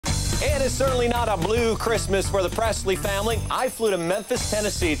It is certainly not a blue Christmas for the Presley family. I flew to Memphis,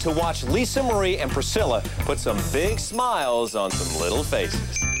 Tennessee to watch Lisa Marie and Priscilla put some big smiles on some little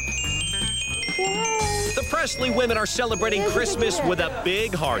faces. Yay. The Presley women are celebrating Christmas with a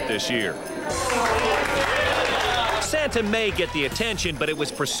big heart this year. Santa may get the attention, but it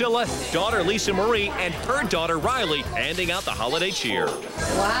was Priscilla, daughter Lisa Marie, and her daughter Riley handing out the holiday cheer.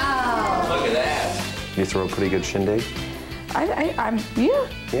 Wow. Look at that. You throw a pretty good shindig?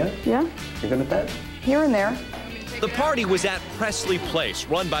 Yeah. Yeah? You're good at that? Here and there. The party was at Presley Place,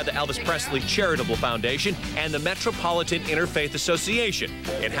 run by the Elvis Presley Charitable Foundation and the Metropolitan Interfaith Association.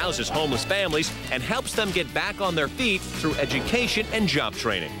 It houses homeless families and helps them get back on their feet through education and job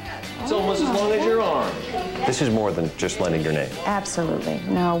training. It's almost as long as your arm. This is more than just lending your name. Absolutely.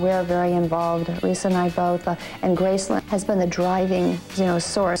 No, we're very involved. Lisa and I both, and Graceland has been the driving,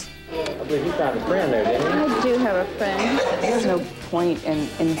 source. I believe you found a friend there, didn't you? I do have a friend. There's no point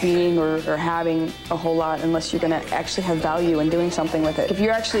in being or having a whole lot unless you're going to actually have value in doing something with it. If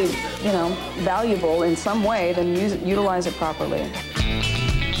you're actually, valuable in some way, then utilize it properly.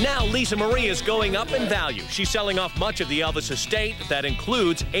 Now Lisa Marie is going up in value. She's selling off much of the Elvis estate. That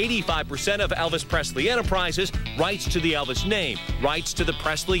includes 85% of Elvis Presley Enterprises, rights to the Elvis name, rights to the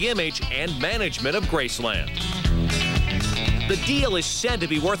Presley image, and management of Graceland. The deal is said to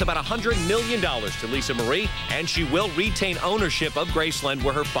be worth about $100 million to Lisa Marie, and she will retain ownership of Graceland,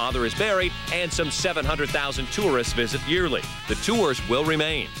 where her father is buried, and some 700,000 tourists visit yearly. The tours will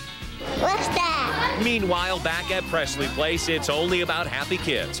remain. What's that? Meanwhile, back at Presley Place, it's only about happy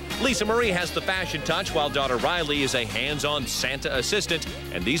kids. Lisa Marie has the fashion touch, while daughter Riley is a hands-on Santa assistant,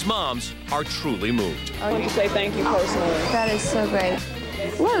 and these moms are truly moved. I want to say thank you personally. That is so great.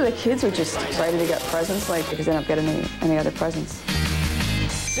 A lot of the kids are just excited to get presents, because they don't get any other presents.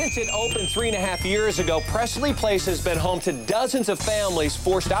 Since it opened 3.5 years ago, Presley Place has been home to dozens of families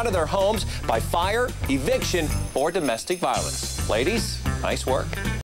forced out of their homes by fire, eviction, or domestic violence. Ladies, nice work.